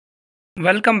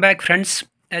Welcome back, friends.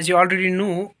 As you already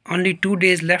know, only 2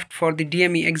 days left for the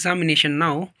DME examination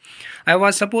now. I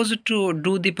was supposed to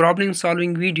do the problem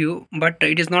solving video, but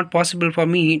it is not possible for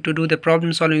me to do the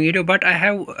problem solving video. But I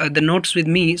have the notes with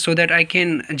me so that I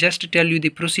can just tell you the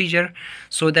procedure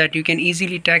so that you can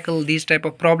easily tackle these type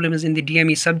of problems in the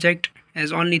DME subject.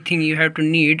 As only thing you have to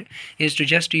need is to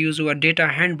just use your data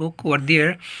handbook over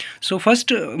there. So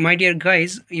first, my dear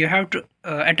guys, you have to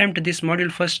attempt this module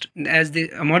first as the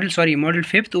module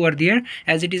fifth over there,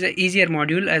 as it is a easier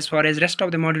module as far as rest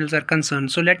of the modules are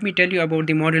concerned. So let me tell you about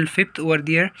the module fifth over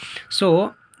there.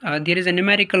 So there is a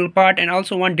numerical part and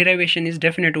also one derivation is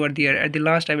definite over there. At the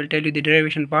last I will tell you the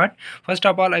derivation part. First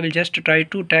of all, I will just try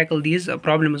to tackle these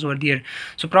problems over there.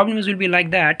 So problems will be like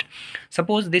that.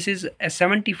 Suppose this is a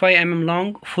 75 mm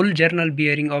long full journal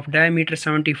bearing of diameter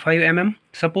 75 mm,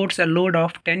 supports a load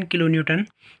of 10 kilonewton.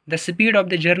 The speed of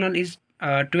the journal is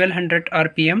 1200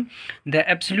 rpm. The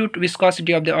absolute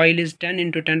viscosity of the oil is 10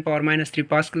 into 10 power minus 3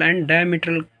 pascal and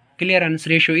diametral clearance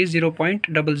ratio is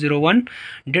 0.001.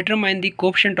 Determine the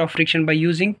coefficient of friction by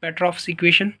using Petrov's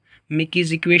equation,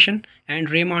 Mickey's equation, and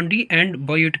Raimondi and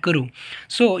Boyd-Curry.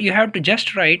 So you have to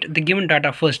just write the given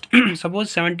data first.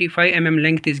 Suppose 75 mm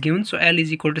length is given, so L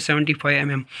is equal to 75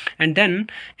 mm, and then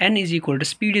N is equal to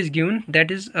speed is given,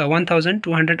 that is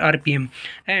 1200 rpm,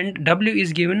 and W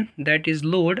is given, that is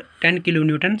load 10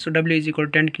 kilonewton, so W is equal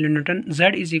to 10 kilonewton.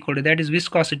 Z is equal to, that is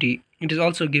viscosity, it is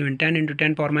also given 10 into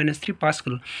 10 power minus 3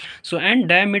 pascal. So and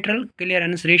diametral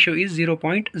clearance ratio is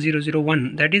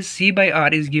 0.001, that is C by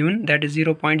R is given, that is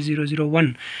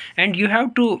 0.001, and you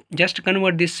have to just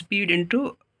convert this speed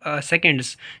into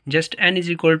seconds. Just N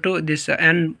is equal to this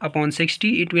N upon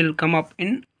 60, it will come up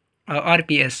in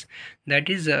RPS, that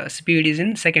is speed is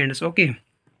in seconds, okay,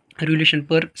 revolution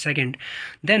per second.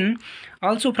 Then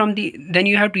also then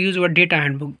you have to use your data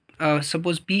handbook.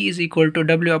 Suppose P is equal to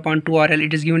W upon 2RL,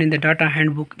 it is given in the data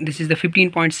handbook. This is the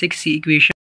 15.6C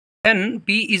equation. Then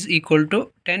P is equal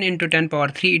to 10 into 10 power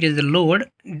 3, it is the load,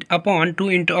 upon 2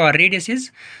 into R, radius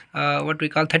is what we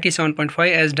call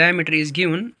 37.5, as diameter is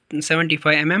given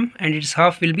 75 mm and its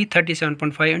half will be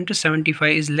 37.5 into 75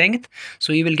 is length,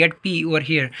 so you will get P over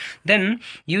here. Then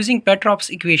using Petrov's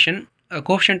equation,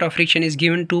 coefficient of friction is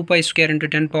given 2 pi square into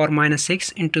 10 power minus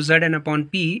 6 into Zn upon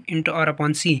P into R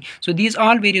upon C. So these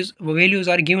all various values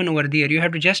are given over there. You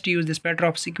have to just use this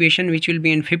Petrov's equation, which will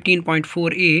be in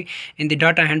 15.4a in the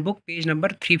data handbook, page number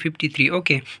 353.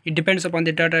 Okay, it depends upon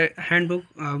the data handbook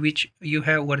which you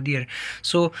have over there.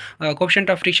 So coefficient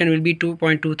of friction will be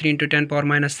 2.23 into 10 power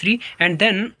minus 3, and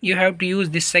then you have to use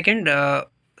this second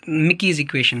Mickey's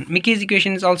equation. Mickey's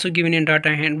equation is also given in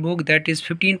data handbook, that is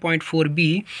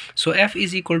 15.4b. So F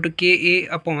is equal to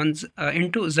Ka upon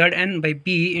into Zn by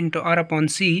P into R upon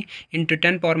C into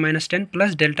 10 power minus 10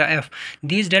 plus delta F.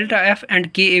 These delta F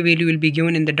and Ka value will be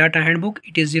given in the data handbook.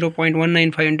 It is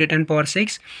 0.195 into 10 power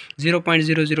 6,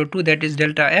 0.002, that is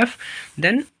delta F.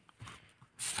 Then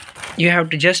you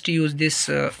have to just use this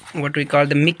what we call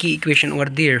the Mickey equation over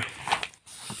there.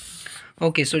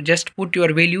 Okay, so just put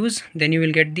your values, then you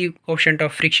will get the coefficient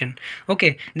of friction.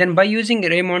 Okay, then by using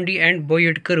Raimondi and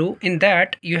Boyd-Curry, in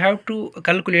that you have to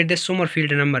calculate the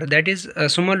Sommerfeld number, that is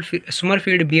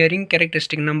Sommerfeld bearing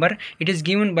characteristic number. It is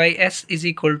given by S is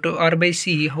equal to R by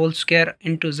C whole square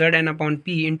into Zn upon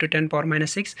P into 10 power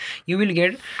minus 6. You will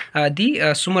get the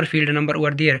Sommerfeld number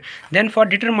over there. Then for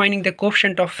determining the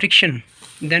coefficient of friction,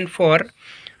 determine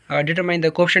the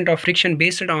coefficient of friction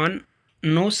based on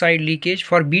no side leakage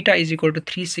for beta is equal to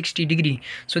 360 degree.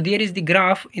 So there is the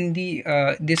graph in the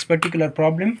this particular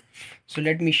problem. So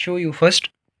let me show you first.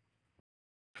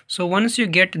 So once you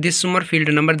get this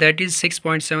Sommerfeld number, that is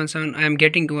 6.77, I am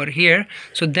getting over here.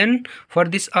 So then for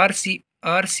this RC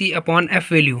upon F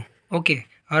value, okay,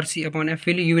 RC upon F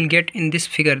value you will get in this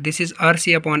figure. This is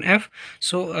RC upon F.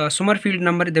 So Sommerfeld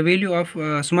number, the value of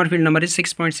Sommerfeld number is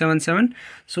 6.77.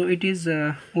 So it is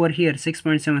over here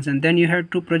 6.77. Then you have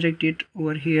to project it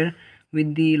over here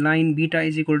with the line beta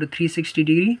is equal to 360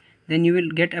 degree. Then you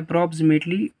will get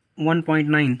approximately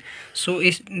 1.9. So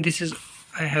this is,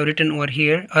 I have written over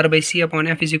here, R by C upon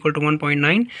F is equal to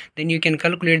 1.9. Then you can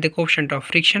calculate the coefficient of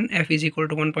friction. F is equal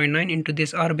to 1.9 into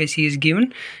this R by C is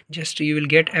given. Just you will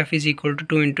get F is equal to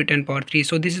 2 into 10 power 3.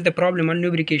 So this is the problem on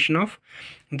lubrication of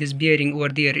this bearing over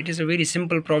there. It is a very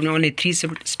simple problem. Only 3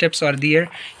 steps are there.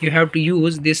 You have to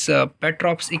use this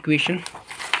Petrov's equation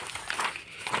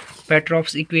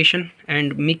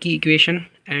and Mickey equation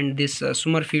and this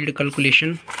Sommerfeld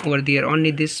calculation over there.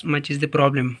 Only this much is the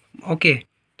problem. Okay.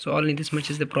 So only this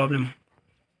much is the problem.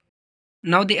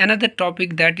 Now the another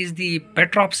topic, that is the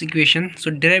Petrov's equation.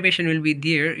 So derivation will be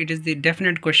there. It is the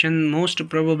definite question, most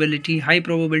probability, high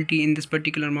probability in this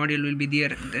particular module will be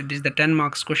there. That is the 10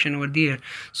 marks question over there.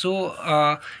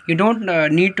 So you don't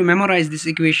need to memorize this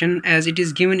equation, as it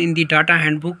is given in the data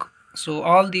handbook. So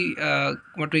all the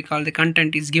what we call the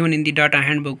content is given in the data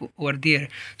handbook over there.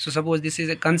 So suppose this is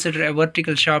a consider a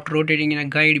vertical shaft rotating in a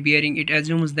guide bearing. It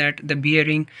assumes that the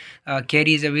bearing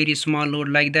carries a very small load.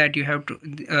 Like that, you have to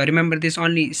remember this.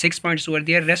 Only 6 points over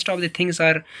there, rest of the things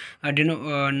are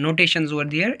notations over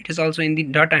there. It is also in the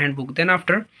data handbook. Then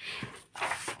after,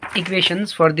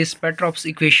 equations for this Petrov's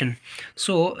equation.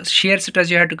 So shear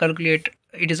stress you have to calculate.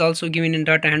 It is also given in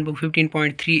data handbook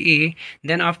 15.3a.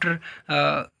 Then after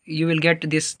you will get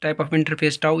this type of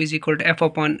interface, tau is equal to f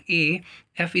upon a,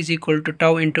 f is equal to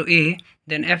tau into a,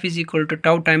 then f is equal to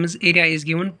tau times area is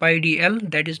given pi dl,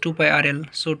 that is 2 pi rl.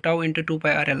 So tau into 2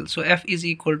 pi rl. So f is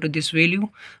equal to this value.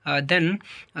 Then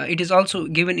it is also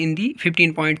given in the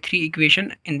 15.3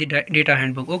 equation in the data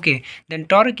handbook. Okay, then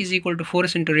torque is equal to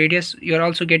force into radius. You are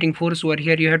also getting force over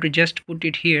here. You have to just put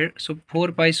it here. So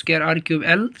 4 pi square r cube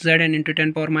l zn into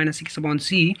 10 power minus 6 upon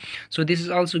c. So this is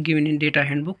also given in data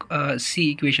handbook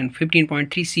c equation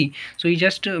 15.3 c. So you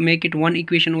just make it one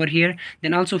equation over here.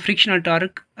 Then also frictional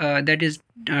torque, that is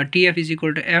Tf is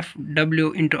equal to f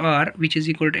w into r, which is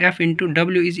equal to f into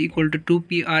w is equal to 2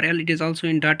 p rl. It is also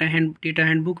in data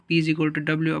handbook. P is equal to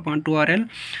w upon 2 rl.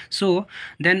 So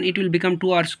then it will become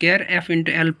 2r square f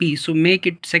into lp. So make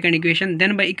it second equation.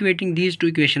 Then by equating these two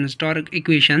equations, torque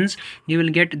equations, you will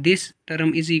get this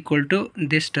term is equal to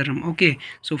this term. Okay,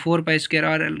 so 4 pi square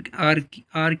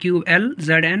r cube l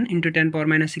zn into 10 power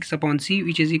minus 6 upon c,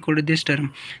 which is equal to this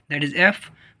term, that is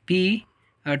f p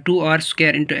 2r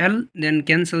square into l. Then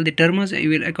cancel the terms. You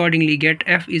will accordingly get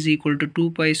f is equal to 2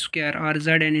 pi square r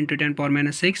zn into 10 power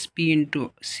minus 6 p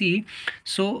into c.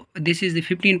 So this is the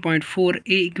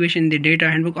 15.4a equation in the data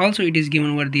handbook. Also it is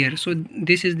given over there. So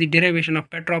this is the derivation of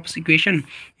Petrov's equation.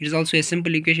 It is also a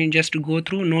simple equation, just to go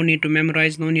through. No need to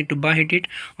memorize, no need to buy it.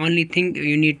 Only thing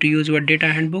you need to use your data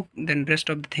handbook. Then rest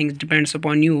of the things depends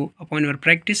upon you, upon your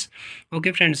practice.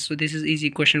 Okay friends, so this is easy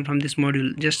question from this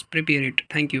module. Just prepare it.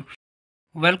 Thank you.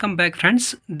 Welcome back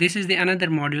friends. This is the another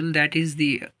module, that is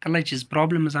the clutches,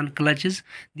 problems on clutches.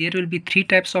 There will be three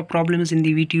types of problems in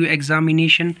the VTU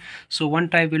examination. So one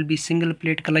type will be single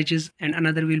plate clutches, and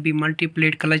another will be multi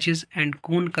plate clutches, and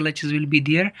cone clutches will be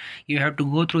there. You have to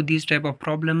go through these type of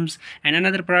problems. And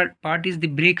another part is the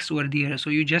brakes over there.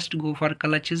 So you just go for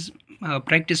clutches,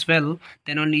 practice well,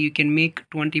 then only you can make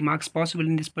 20 marks possible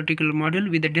in this particular module.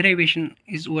 With the derivation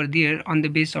is over there on the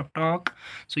base of torque.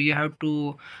 So you have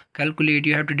to calculate,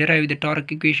 you have to derive the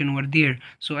torque equation over there.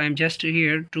 So I am just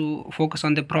here to focus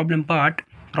on the problem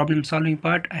solving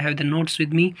part. I have the notes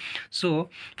with me. So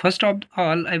first of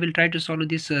all, I will try to solve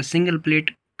this single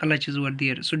plate clutches over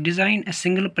there. So design a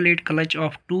single plate clutch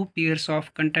of two pairs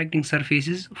of contacting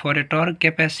surfaces for a torque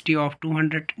capacity of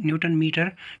 200 Newton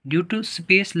meter. Due to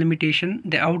space limitation,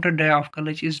 the outer dia of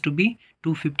clutch is to be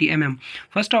 250 mm.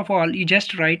 First of all, you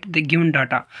just write the given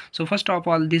data. So first of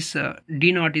all, this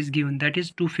D0 is given, that is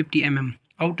 250 mm.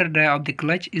 Outer dia of the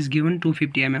clutch is given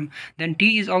 250 mm. Then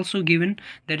T is also given,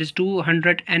 that is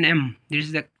 200 Nm. This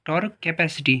is the torque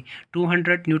capacity,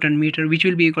 200 Newton meter, which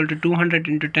will be equal to 200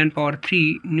 into 10 power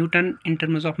 3 Newton in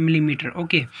terms of millimeter.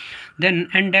 Okay, then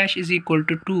N dash is equal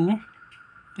to 2.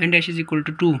 N dash is equal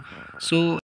to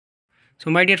 2. So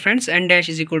my dear friends, N dash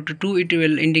is equal to 2. It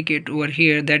will indicate over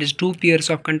here that is two pairs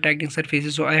of contacting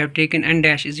surfaces. So I have taken N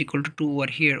dash is equal to 2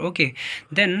 over here. Okay,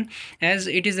 then as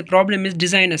it is the problem is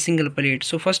design a single plate.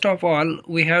 So first of all,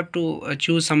 we have to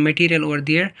choose some material over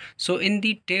there. So in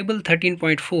the table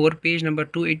 13.4, page number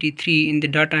 283 in the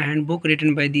data handbook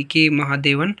written by the K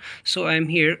Mahadevan. So I am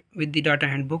here with the data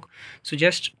handbook. So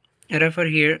just refer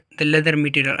here the leather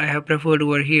material. I have preferred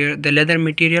over here the leather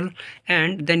material,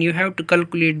 and then you have to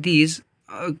calculate these.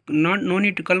 No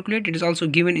need to calculate, it is also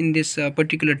given in this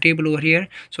particular table over here.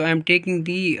 So I am taking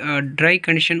the dry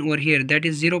condition over here, that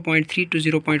is 0.3 to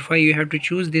 0.5. You have to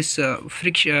choose this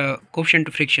friction coefficient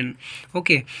to friction.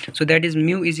 Okay, so that is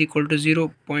mu is equal to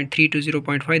 0.3 to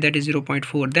 0.5, that is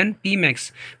 0.4. Then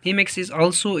Pmax is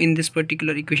also in this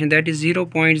particular equation, that is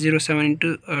 0.07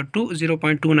 into to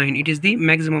 0.29. It is the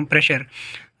maximum pressure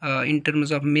in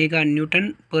terms of mega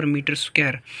Newton per meter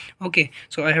square. Okay,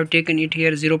 so I have taken it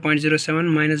here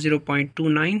 0.07 minus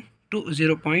 0.29 to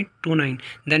 0.29.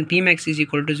 Then Pmax is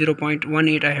equal to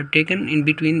 0.18. I have taken in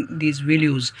between these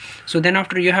values. So then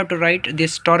after you have to write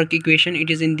this torque equation. It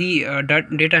is in the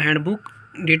data handbook.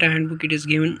 It is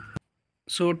given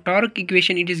So torque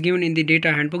equation, it is given in the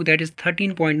data handbook, that is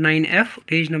 13.9 F,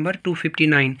 page number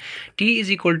 259. T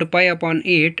is equal to pi upon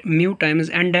 8 mu times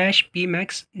n dash p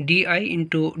max di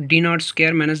into d naught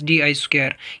square minus di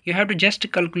square. You have to just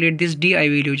calculate this di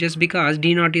value, just because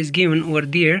d naught is given over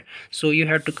there, so you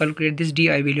have to calculate this di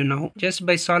value now. Just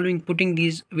by solving, putting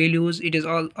these values, it is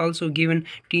also given,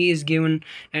 T is given,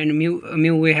 and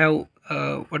mu we have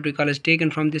what we call as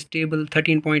taken from this table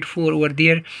 13.4 over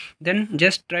there. Then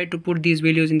just try to put these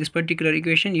values in this particular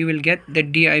equation, you will get the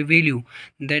di value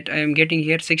that I am getting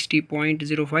here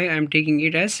 60.05. I am taking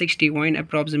it as 60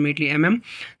 approximately mm.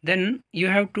 Then you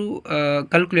have to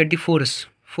calculate the force.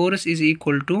 Force is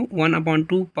equal to 1 upon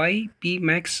 2 pi p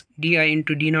max di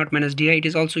into d naught minus di. It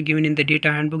is also given in the data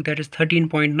handbook, that is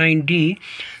 13.9 d.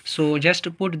 So just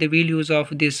put the values of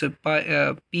this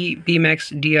p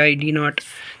max di d naught,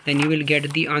 then you will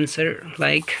get the answer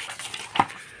like.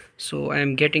 So I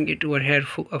am getting it over here.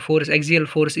 Force, axial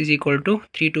force is equal to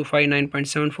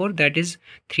 3259.74, that is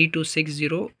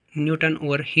 3260 Newton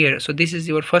over here. So this is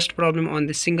your first problem on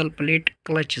the single plate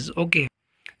clutches. Okay,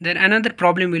 then another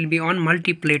problem will be on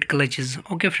multi-plate clutches.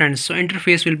 Okay friends, so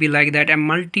interface will be like that. A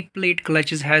multi-plate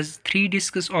clutches has 3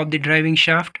 discs of the driving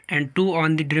shaft and 2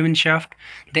 on the driven shaft.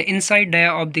 The inside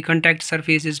dia of the contact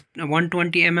surface is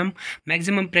 120 mm.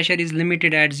 Maximum pressure is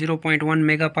limited at 0.1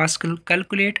 megapascal.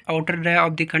 Calculate outer dia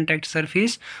of the contact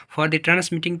surface for the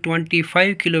transmitting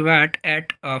 25 kilowatt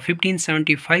at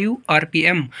 1575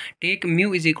 rpm. Take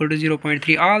mu is equal to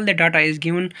 0.3. All the data is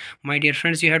given, my dear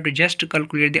friends. You have to just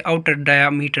calculate the outer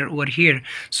diameter over here.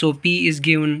 So p is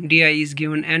given, di is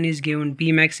given, n is given,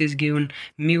 p max is given,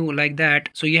 mu, like that.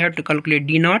 So you have to calculate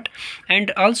d naught.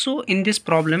 And also in this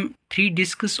problem, 3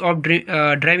 discs of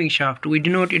driving shaft, we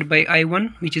denote it by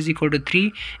I1, which is equal to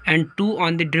 3, and 2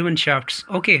 on the driven shafts.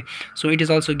 Okay, so it is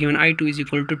also given I2 is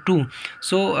equal to 2.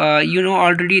 So you know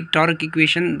already torque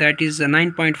equation, that is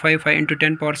 9.55 into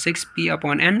 10 power 6 p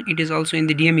upon n. It is also in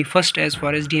the DME first, as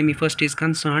far as DME first is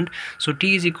concerned. So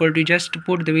T is equal to, just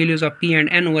put the values of p and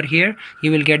n over here,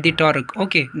 you will get the torque.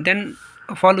 Okay, then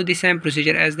follow the same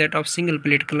procedure as that of single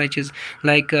plate clutches,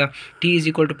 like T is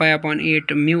equal to pi upon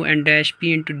 8 mu and dash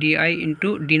p into di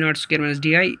into d naught square minus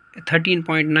di.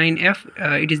 13.9 F,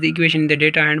 it is the equation in the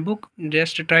data handbook.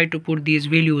 Just try to put these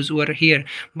values over here,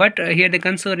 but here the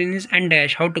concern is n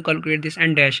dash, how to calculate this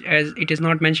n dash, as it is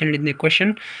not mentioned in the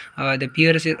question. The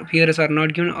peers are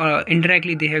not given,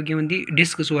 indirectly they have given the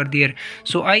discs over there.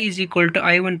 So I is equal to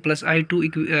I1 plus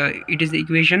I2, it is the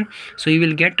equation. So you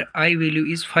will get I value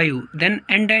is 5. Then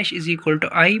n dash is equal to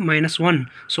I minus 1.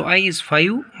 So I is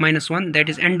 5 minus 1, that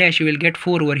is n dash, you will get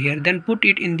 4 over here. Then put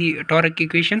it in the torque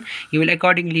equation, you will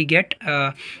accordingly get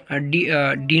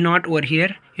d naught over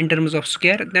here in terms of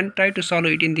square. Then try to solve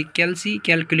it in the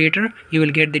calculator, you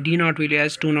will get the d naught value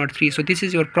as 203. So this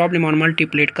is your problem on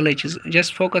multi-plate clutches.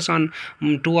 Just focus on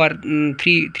 2 or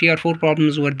 3 or 4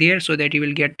 problems over there, so that you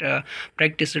will get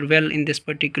practiced well in this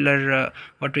particular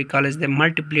what we call as the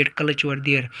multi-plate clutch over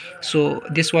there. So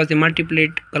this was the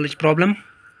multi-plate clutch problem.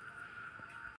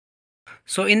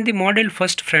 So in the model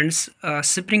first, friends,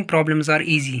 spring problems are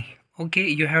easy. Okay,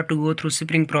 you have to go through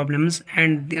spring problems,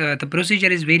 and the procedure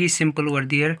is very simple over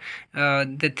there.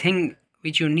 The thing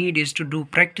which you need is to do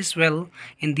practice well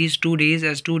in these 2 days,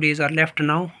 as 2 days are left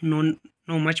now, no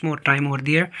much more time over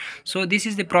there. So this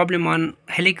is the problem on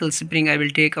helical spring I will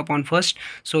take upon first.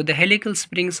 So the helical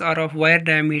springs are of wire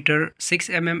diameter 6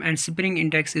 mm and spring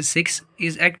index is 6,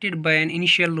 is acted by an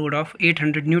initial load of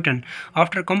 800 Newton.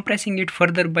 After compressing it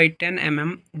further by 10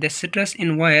 mm, the stress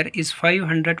in wire is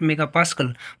 500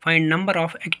 megapascal. Find number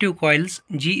of active coils.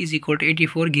 G is equal to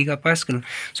 84 gigapascal.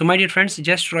 So my dear friends,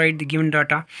 just write the given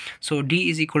data. So D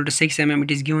is equal to 6 mm,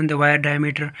 it is given the wire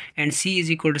diameter, and C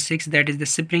is equal to 6, that is the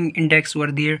spring index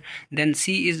over there. Then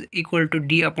C is equal to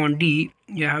D upon D.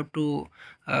 You have to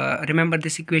remember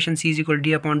this equation, C is equal to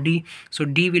D upon D. So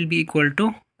D will be equal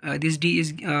to this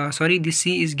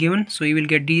C is given, so you will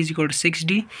get D is equal to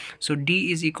 6D. So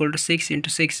D is equal to 6 into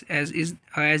 6,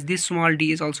 as this small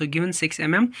d is also given 6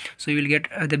 mm, so you will get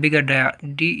the bigger dia.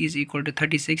 D is equal to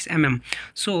 36 mm.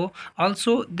 So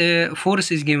also the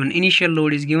force is given, initial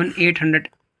load is given 800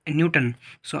 Newton.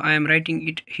 So I am writing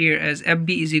it here as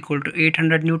FB is equal to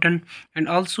 800 Newton, and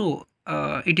also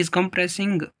it is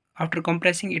compressing. After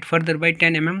compressing it further by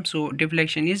 10 mm, so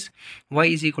deflection is y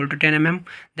is equal to 10 mm.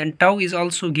 Then tau is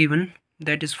also given,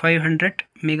 that is 500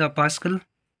 megapascal.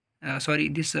 sorry,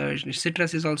 this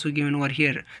citrus is also given over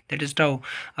here, that is tau.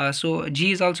 So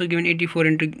G is also given 84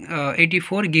 into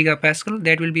 84 gigapascal,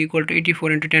 that will be equal to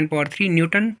 84 into 10 power 3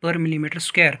 Newton per millimeter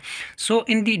square. So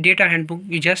in the data handbook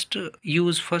you just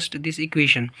use first this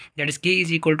equation, that is K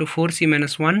is equal to 4C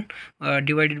minus 1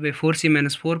 divided by 4C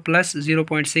minus 4 plus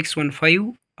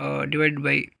 0.615 divided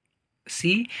by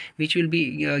C, which will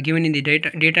be given in the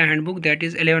data handbook, that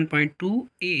is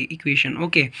 11.2a equation.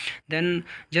 Okay, then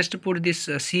just to put this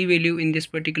C value in this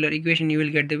particular equation, you will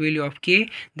get the value of K.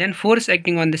 Then force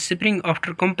acting on the spring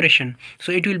after compression,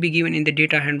 so it will be given in the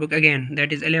data handbook again,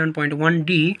 that is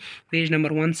 11.1d, page number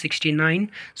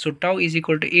 169. So tau is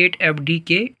equal to 8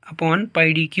 fdk upon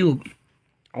pi d cube.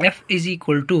 F is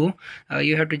equal to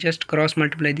you have to just cross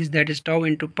multiply this, that is tau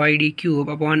into pi d cube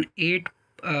upon 8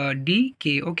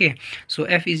 dk. Okay, so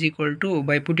F is equal to,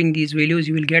 by putting these values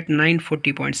you will get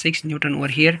 940.6 Newton over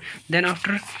here. Then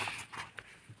after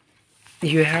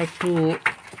you have to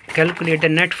calculate the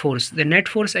net force. The net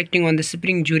force acting on the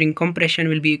spring during compression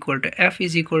will be equal to F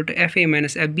is equal to Fa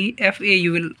minus Fb. Fa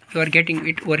you are getting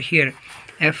it over here,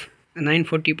 F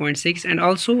 940.6, and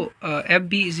also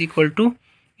Fb is equal to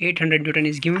 800 Newton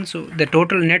is given. So the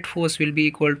total net force will be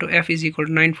equal to F is equal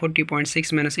to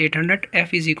 940.6 minus 800.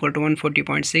 F is equal to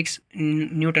 140.6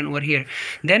 Newton over here.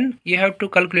 Then you have to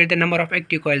calculate the number of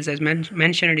active coils as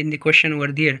mentioned in the question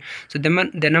over there. So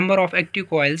the number of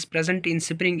active coils present in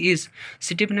spring is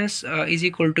stiffness is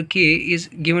equal to K is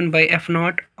given by F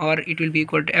naught, or it will be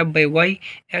equal to F by Y.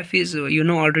 F is you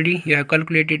know already, you have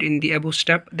calculated in the above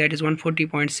step, that is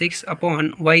 140.6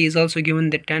 upon Y is also given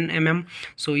the 10 mm.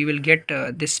 So you will get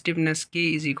this stiffness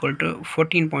K is equal to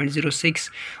 14.06.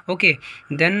 okay,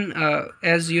 then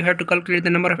as you have to calculate the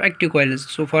number of active coils,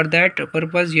 so for that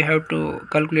purpose you have to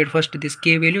calculate first this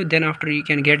K value, then after you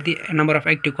can get the number of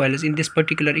active coils in this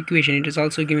particular equation. It is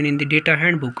also given in the data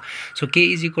handbook. So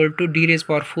K is equal to d raised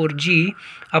power 4 G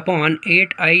upon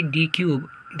 8I d cube.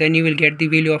 Then you will get the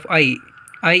value of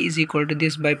I is equal to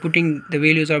this by putting the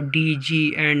values of D,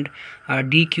 G and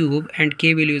D cube, and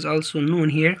K value is also known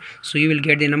here. So you will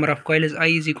get the number of coils. I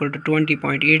is equal to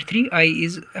 20.83. I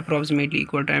is approximately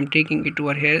equal to, I am taking it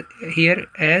over here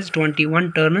as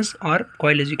 21 turns or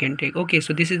coils you can take. Okay,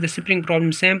 so this is the spring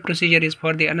problem. Same procedure is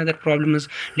for the another problems.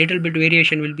 Little bit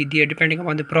variation will be there depending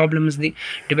upon the problems,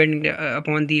 depending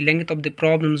upon the length of the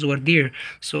problems over there.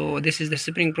 So this is the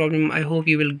spring problem. I hope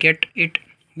you will get it.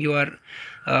 You are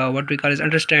what we call is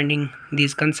understanding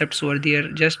these concepts over there.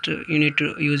 Just you need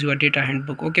to use your data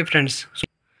handbook. Okay friends,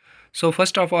 so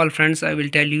first of all friends, I will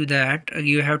tell you that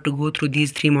you have to go through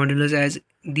these 3 modules, as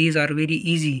these are very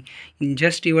easy.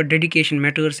 Just your dedication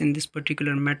matters in this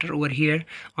particular matter over here.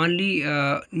 Only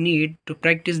need to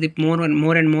practice the more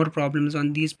and more problems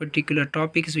on these particular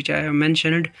topics which I have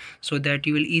mentioned, so that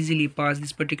you will easily pass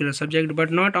this particular subject. But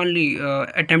not only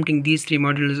attempting these 3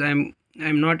 modules,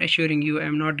 I'm not assuring you,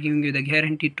 I'm not giving you the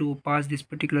guarantee to pass this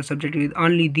particular subject with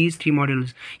only these 3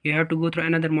 modules. You have to go through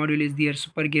another module is there,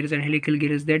 super gears and helical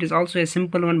gears. That is also a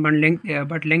simple one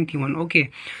but lengthy one.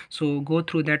 Okay, so go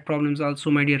through that problems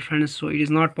also, my dear friends. So it is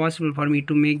not possible for me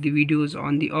to make the videos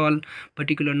on the all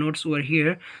particular notes over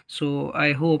here. So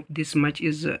I hope this much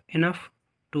is enough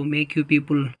to make you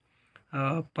people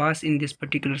pass in this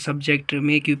particular subject,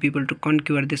 make you people to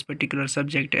conquer this particular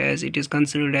subject, as it is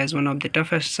considered as one of the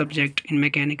toughest subject in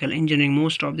mechanical engineering.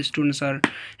 Most of the students are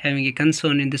having a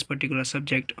concern in this particular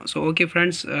subject. So okay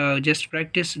friends, just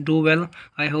practice, do well.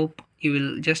 I hope you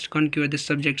will just conquer the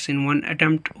subjects in one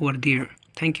attempt over there.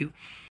 Thank you.